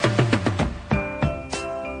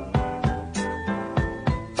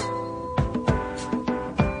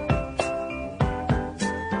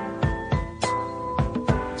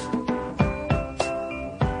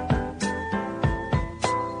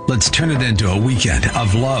Let's turn it into a weekend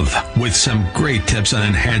of love with some great tips on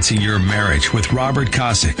enhancing your marriage with Robert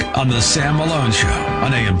Kosick on The Sam Malone Show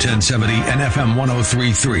on AM 1070 and FM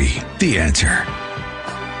 103.3. The Answer.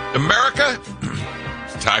 America,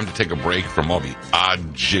 it's time to take a break from all the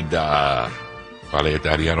agita.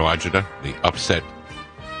 The upset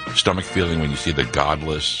stomach feeling when you see the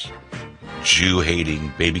godless,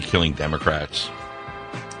 Jew-hating, baby-killing Democrats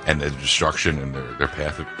and the destruction and their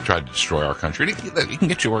path of trying to destroy our country. It can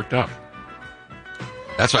get you worked up.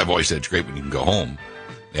 That's why I've always said it's great when you can go home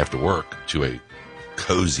after work to a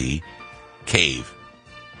cozy cave.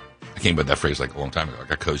 I came up with that phrase like a long time ago, like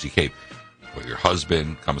a cozy cave, where your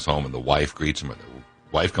husband comes home and the wife greets him, or the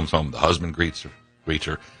wife comes home and the husband greets her,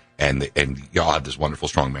 and y'all have this wonderful,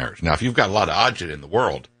 strong marriage. Now, if you've got a lot of agita in the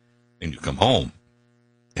world and you come home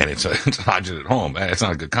and it's agita at home, it's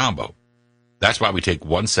not a good combo. That's why we take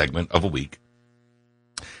one segment of a week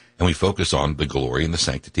and we focus on the glory and the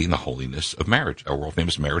sanctity and the holiness of marriage, our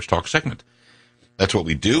world-famous Marriage Talk segment. That's what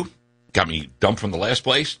we do. Got me dumped from the last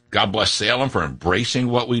place. God bless Salem for embracing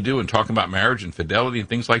what we do and talking about marriage and fidelity and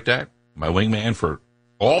things like that. My wingman for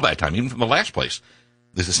all that time, even from the last place.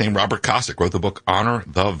 This is the same Robert Kosick, wrote the book Honor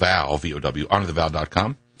the Vow, V-O-W,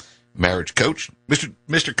 honorthevow.com. Marriage coach. Mr.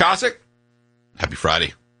 Kosick, happy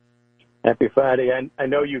Friday. Happy Friday. I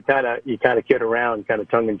know you kind of kid around, kind of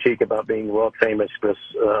tongue in cheek about being world famous because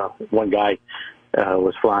one guy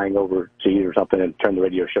was flying overseas or something and turned the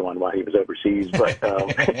radio show on while he was overseas. But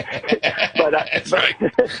That's right.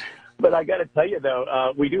 But I got to tell you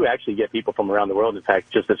though, we do actually get people from around the world. In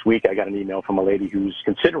fact, just this week I got an email from a lady who's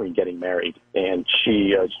considering getting married, and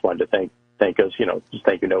she just wanted to thank us, just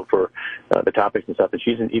thank you note for the topics and stuff. And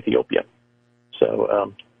she's in Ethiopia,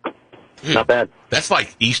 so. Not bad. That's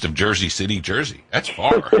like east of Jersey City, Jersey. That's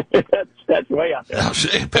far. that's way out there. I'll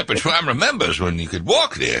say, Pepperidge Farm remembers when you could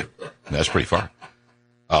walk there. That's pretty far.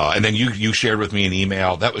 And then you shared with me an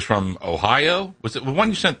email. That was from Ohio? Was it the one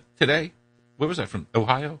you sent today? Where was that from?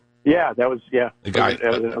 Ohio? Yeah, that was, yeah. The guy,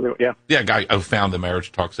 yeah, guy who found the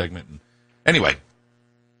Marriage Talk segment. Anyway,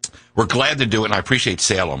 we're glad to do it, and I appreciate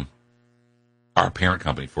Salem, our parent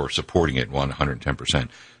company, for supporting it 110%.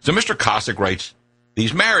 So Mr. Kosick writes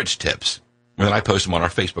these marriage tips, and then I post them on our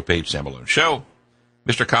Facebook page, Sam Malone Show.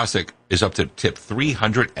 Mr. Kosick is up to tip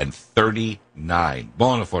 339.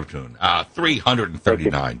 Buona fortuna.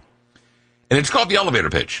 339. And it's called the elevator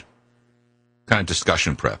pitch. Kind of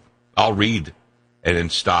discussion prep. I'll read and then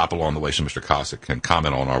stop along the way so Mr. Kosick can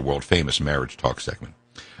comment on our world-famous Marriage Talk segment.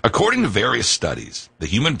 According to various studies, the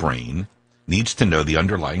human brain needs to know the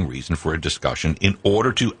underlying reason for a discussion in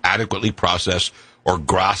order to adequately process or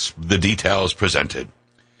grasp the details presented.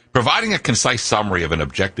 Providing a concise summary of an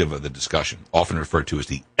objective of the discussion, often referred to as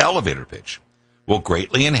the elevator pitch, will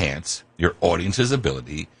greatly enhance your audience's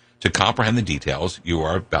ability to comprehend the details you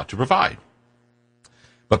are about to provide.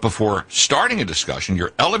 But before starting a discussion,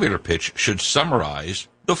 your elevator pitch should summarize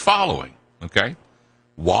the following, okay?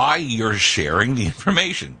 Why you're sharing the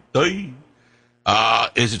information.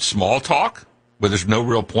 Is it small talk, where there's no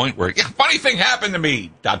real point, where, funny thing happened to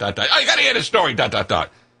me, ... Oh, you got to hear the story, ... Mr.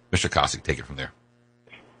 Kosick, take it from there.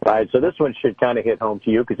 All right, so this one should kind of hit home to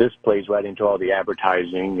you because this plays right into all the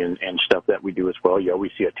advertising and stuff that we do as well. You always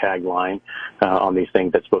see a tagline on these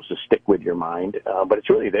things that's supposed to stick with your mind, but it's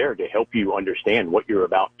really there to help you understand what you're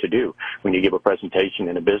about to do. When you give a presentation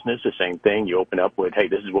in a business, the same thing. You open up with, hey,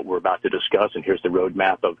 this is what we're about to discuss, and here's the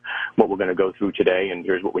roadmap of what we're going to go through today, and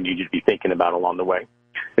here's what we need you to be thinking about along the way.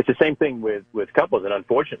 It's the same thing with couples, and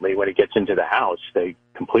unfortunately, when it gets into the house, they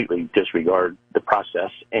completely disregard the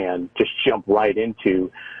process and just jump right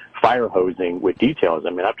into fire hosing with details.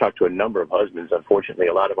 I mean, I've talked to a number of husbands, unfortunately,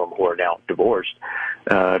 a lot of them who are now divorced,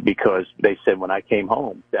 because they said when I came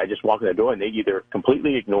home, I just walked in the door and they either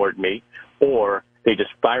completely ignored me or they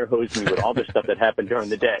just fire hosed me with all this stuff that happened during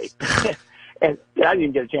the day. And I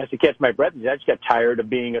didn't get a chance to catch my breath. I just got tired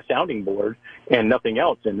of being a sounding board and nothing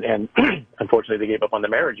else. And unfortunately, they gave up on the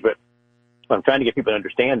marriage. But what I'm trying to get people to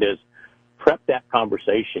understand is prep that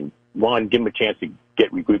conversation. One, give them a chance to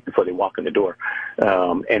get regrouped before they walk in the door.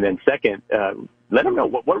 And then second, let them know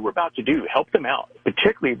what we're about to do. Help them out,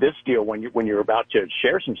 particularly this deal when you're about to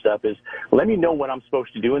share some stuff is let me know what I'm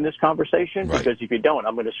supposed to do in this conversation, right? Because if you don't,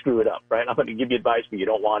 I'm going to screw it up, right? I'm going to give you advice, but you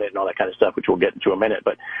don't want it and all that kind of stuff, which we'll get into in a minute.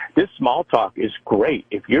 But this small talk is great.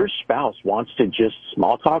 If your spouse wants to just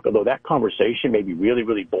small talk, although that conversation may be really,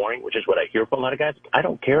 really boring, which is what I hear from a lot of guys, I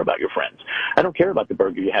don't care about your friends. I don't care about the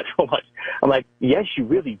burger you had so much. I'm like, yes, you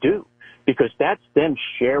really do. because that's them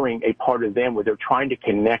sharing a part of them where they're trying to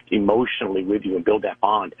connect emotionally with you and build that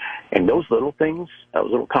bond. And those little things,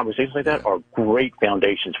 those little conversations like that are great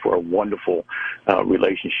foundations for a wonderful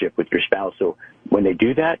relationship with your spouse. So when they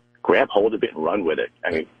do that, grab hold of it and run with it.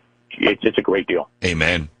 I mean, it's a great deal.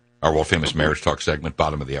 Amen. Our world-famous Marriage Talk segment,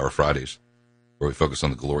 bottom of the hour Fridays, where we focus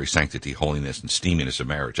on the glory, sanctity, holiness, and steaminess of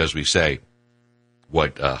marriage. As we say,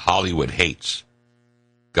 what Hollywood hates,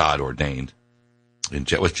 God ordained.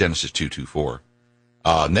 With Genesis 2:24.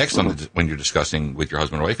 Next, when you're discussing with your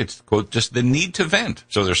husband or wife, it's, quote, just the need to vent.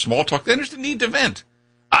 So there's small talk, then there's the need to vent.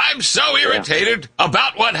 I'm so irritated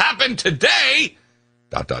about what happened today. ...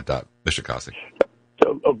 Mr. Kosick.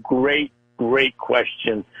 So a great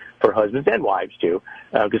question for husbands and wives, too,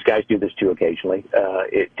 because guys do this, too, occasionally,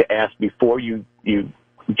 to ask before you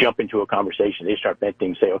jump into a conversation. They start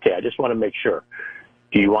venting, say, okay, I just want to make sure.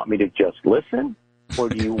 Do you want me to just listen? Or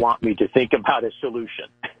do you want me to think about a solution?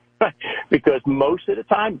 Because most of the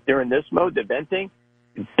time during this mode, the venting,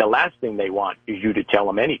 the last thing they want is you to tell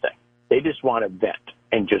them anything. They just want to vent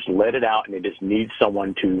and just let it out, and they just need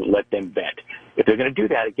someone to let them vent. If they're going to do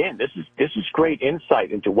that, again, this is great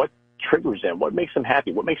insight into what triggers them, what makes them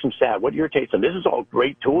happy, what makes them sad, what irritates them. This is all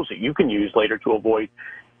great tools that you can use later to avoid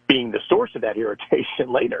being the source of that irritation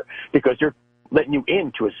later, because they're letting you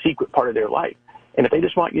into a secret part of their life. And if they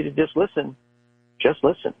just want you to just listen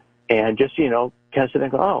and just, kind of sit there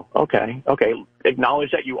and go, oh, okay.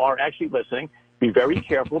 Acknowledge that you are actually listening. Be very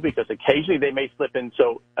careful because occasionally they may slip in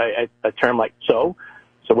a term like, so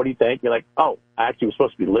what do you think? You're like, oh, I actually was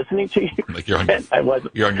supposed to be listening to you. Like you're on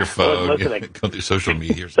your phone, listening. Go through social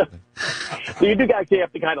media or something. So you do actually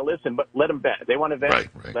have to kind of listen, but let them vent. If they want to vent,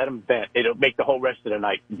 right. Let them vent. It'll make the whole rest of the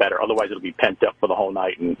night better. Otherwise, it'll be pent up for the whole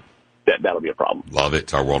night, and that'll be a problem. Love it.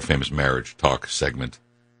 It's our world-famous Marriage Talk segment.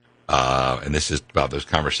 And this is about those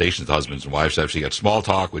conversations husbands and wives have. So you got small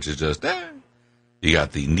talk, which is just, you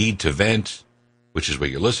got the need to vent, which is where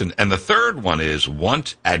you listen. And the third one is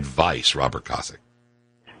want advice, Robert Kosick.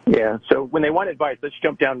 Yeah, so when they want advice, let's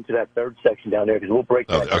jump down into that third section down there because we'll break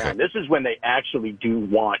that down. This is when they actually do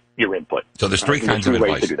want your input. So there's three kinds of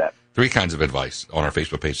advice. To do that. 3 kinds of advice on our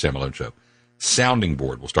Facebook page, Sam Malone Show. Sounding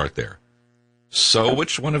board, we'll start there. So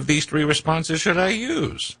which one of these 3 responses should I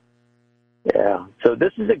use? Yeah, so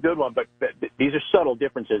this is a good one, but these are subtle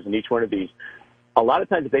differences in each one of these. A lot of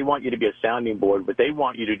times if they want you to be a sounding board, what they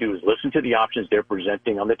want you to do is listen to the options they're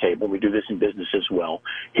presenting on the table. We do this in business as well.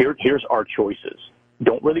 Here's our choices.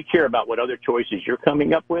 Don't really care about what other choices you're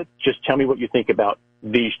coming up with. Just tell me what you think about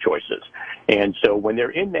these choices. And so when they're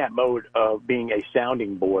in that mode of being a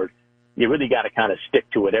sounding board, you really got to kind of stick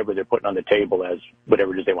to whatever they're putting on the table as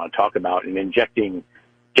whatever it is they want to talk about, and injecting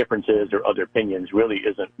differences or other opinions really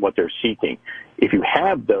isn't what they're seeking. If you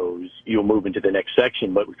have those, you'll move into the next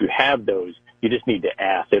section. But if you have those, you just need to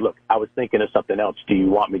ask, say, look, I was thinking of something else. Do you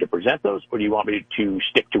want me to present those, or do you want me to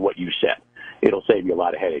stick to what you said? It'll save you a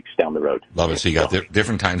lot of headaches down the road. Love it. So you got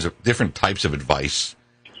different types of advice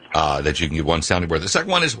that you can give. One sounding board. The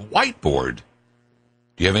second one is whiteboard.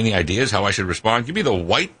 Do you have any ideas how I should respond? Give me the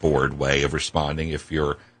whiteboard way of responding if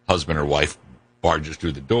your husband or wife barges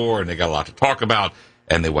through the door and they got a lot to talk about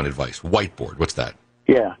and they want advice. Whiteboard. What's that?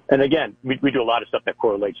 Yeah. And again, we do a lot of stuff that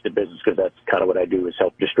correlates to business because that's kind of what I do is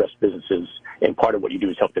help distressed businesses. And part of what you do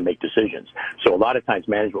is help them make decisions. So a lot of times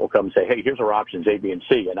management will come and say, hey, here's our options A, B, and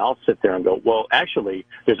C. And I'll sit there and go, well, actually,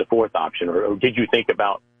 there's a fourth option. Or did you think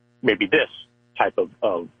about maybe this type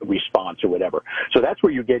of response or whatever? So that's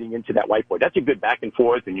where you're getting into that whiteboard. That's a good back and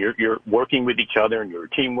forth, and you're working with each other, and you're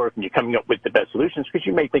teamwork, and you're coming up with the best solutions because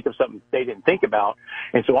you may think of something they didn't think about.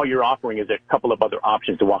 And so all you're offering is a couple of other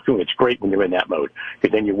options to walk through. And it's great when you're in that mode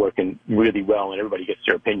because then you're working really well, and everybody gets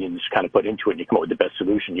their opinions kind of put into it, and you come up with the best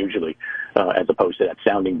solution usually, as opposed to that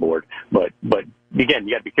sounding board. But again,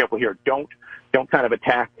 you got to be careful here. Don't kind of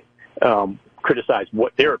attack, criticize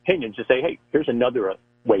what their opinions. Just say, hey, here's another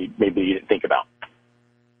way maybe you didn't think about.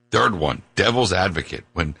 Third one, devil's advocate.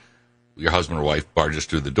 When your husband or wife barges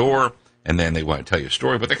through the door and then they want to tell you a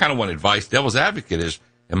story, but they kind of want advice. Devil's advocate is,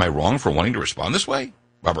 am I wrong for wanting to respond this way?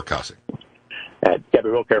 Robert Kosick. Got to be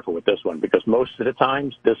real careful with this one because most of the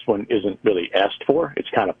times this one isn't really asked for. It's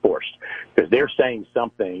kind of forced because they're saying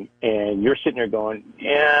something and you're sitting there going,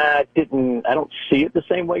 yeah, I don't see it the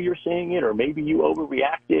same way you're seeing it, or maybe you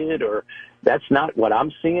overreacted, or that's not what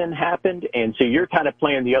I'm seeing happened. And so you're kind of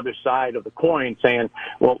playing the other side of the coin saying,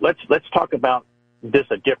 well, let's talk about this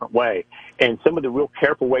a different way. And some of the real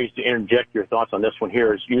careful ways to interject your thoughts on this one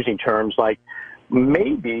here is using terms like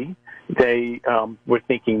maybe they were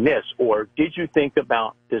thinking this, or did you think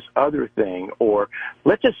about this other thing, or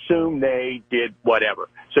let's assume they did whatever.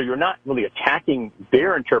 So you're not really attacking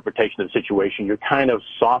their interpretation of the situation. You're kind of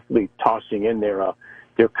softly tossing in there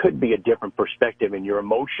there could be a different perspective, and your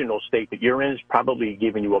emotional state that you're in is probably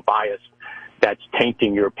giving you a bias that's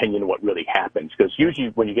tainting your opinion of what really happens. Because usually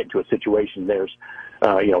when you get into a situation, there's,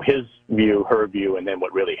 his view, her view, and then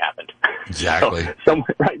what really happened. Exactly. So,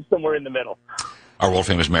 somewhere in the middle. Our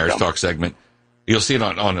world-famous marriage talk segment. You'll see it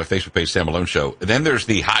on the Facebook page, Sam Malone Show. And then there's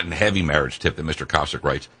the hot and heavy marriage tip that Mr. Kosick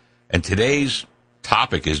writes. And today's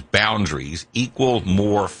topic is boundaries equal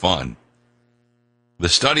more fun. The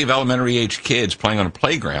study of elementary-age kids playing on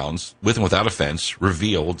playgrounds with and without a fence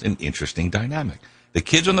revealed an interesting dynamic. The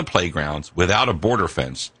kids on the playgrounds without a border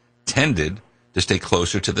fence tended to stay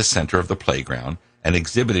closer to the center of the playground and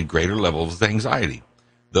exhibited greater levels of anxiety.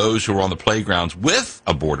 Those who were on the playgrounds with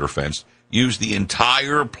a border fence used the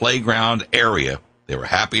entire playground area. They were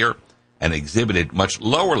happier and exhibited much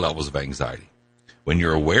lower levels of anxiety. When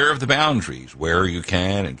you're aware of the boundaries, where you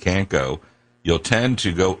can and can't go, you'll tend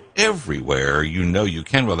to go everywhere you know you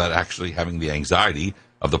can without actually having the anxiety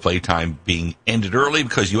of the playtime being ended early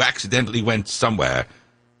because you accidentally went somewhere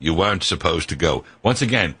you weren't supposed to go. Once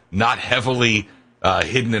again, not heavily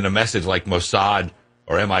hidden in a message like Mossad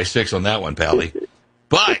or MI6 on that one, Pally.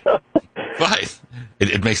 But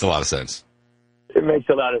it makes a lot of sense. It makes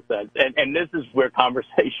a lot of sense. And this is where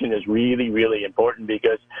conversation is really, really important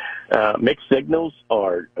because mixed signals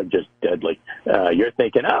are just deadly. You're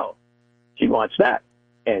thinking, oh, she wants that.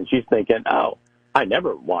 And she's thinking, oh, I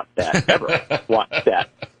never want that, ever want that.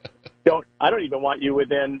 I don't even want you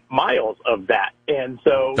within miles of that. And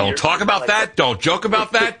so don't talk about that. Don't joke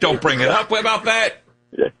about that. Don't bring it up about that.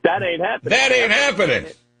 That ain't happening. That ain't happening.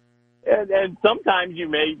 And sometimes you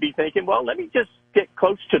may be thinking, well, let me just get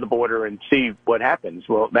close to the border and see what happens.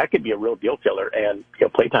 Well, that could be a real deal killer, and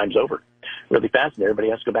playtime's over really fast, and everybody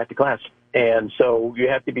has to go back to class. And so you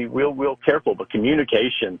have to be real, real careful. But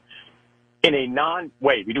communication in a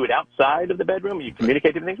non-way, if you do it outside of the bedroom and you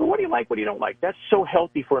communicate different things, well, what do you like, what do you don't like? That's so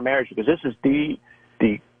healthy for a marriage because this is the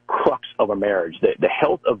crux of a marriage. The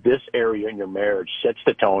health of this area in your marriage sets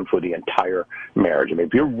the tone for the entire marriage. I mean,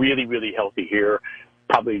 if you're really, really healthy here,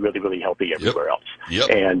 probably really, really healthy everywhere else. Yep.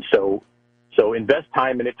 And so invest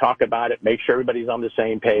time in it, talk about it, make sure everybody's on the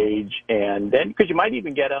same page. And then, because you might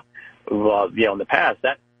even get in the past,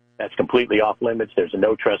 that's completely off limits. There's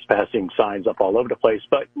no trespassing signs up all over the place.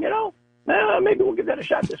 But, maybe we'll give that a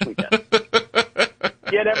shot this weekend.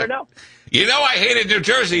 You never know. I hated New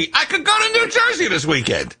Jersey. I could go to New Jersey this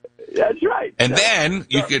weekend. That's right. And then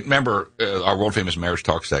you could remember our world-famous marriage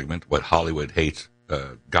talk segment, what Hollywood hates,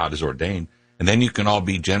 God has ordained. And then you can all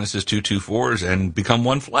be Genesis 2:2:4s and become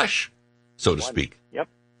one flesh, so to speak. Yep,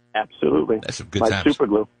 absolutely. That's some good times. Super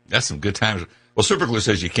glue. That's some good times. Well, super glue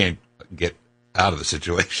says you can't get out of the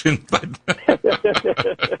situation, but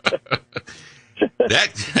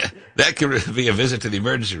that could be a visit to the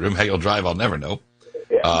emergency room. How you'll drive, I'll never know.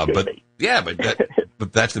 But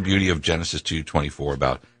that's the beauty of Genesis 2:24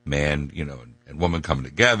 about man, and woman coming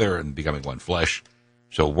together and becoming one flesh.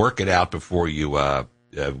 So work it out before you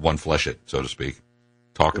one flesh it, so to speak.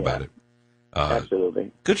 Talk about it.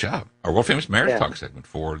 Absolutely. Good job. Our world famous marriage talk segment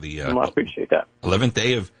for the I appreciate that. 11th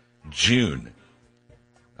day of June.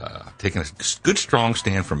 Taking a good, strong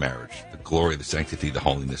stand for marriage, the glory, the sanctity, the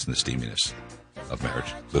holiness, and the steaminess of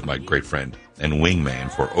marriage with my great friend and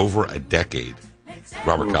wingman for over a decade,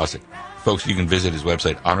 Robert Kosick. Folks, you can visit his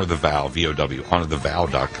website, Honor the Vow, VOW,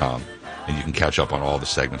 honorthevow.com, and you can catch up on all the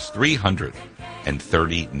segments.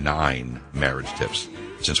 339 marriage tips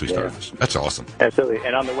since we started this. That's awesome. Absolutely.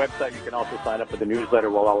 And on the website, you can also sign up for the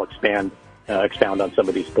newsletter where I'll expound on some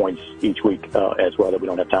of these points each week as well that we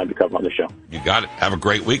don't have time to cover on the show. You got it. Have a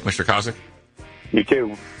great week, Mr. Kosick. You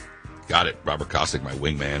too. Got it. Robert Kosick, my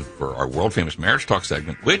wingman for our world-famous marriage talk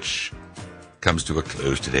segment, which comes to a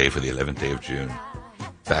close today for the 11th day of June.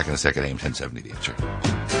 Back in a second, AM 1070, The Answer.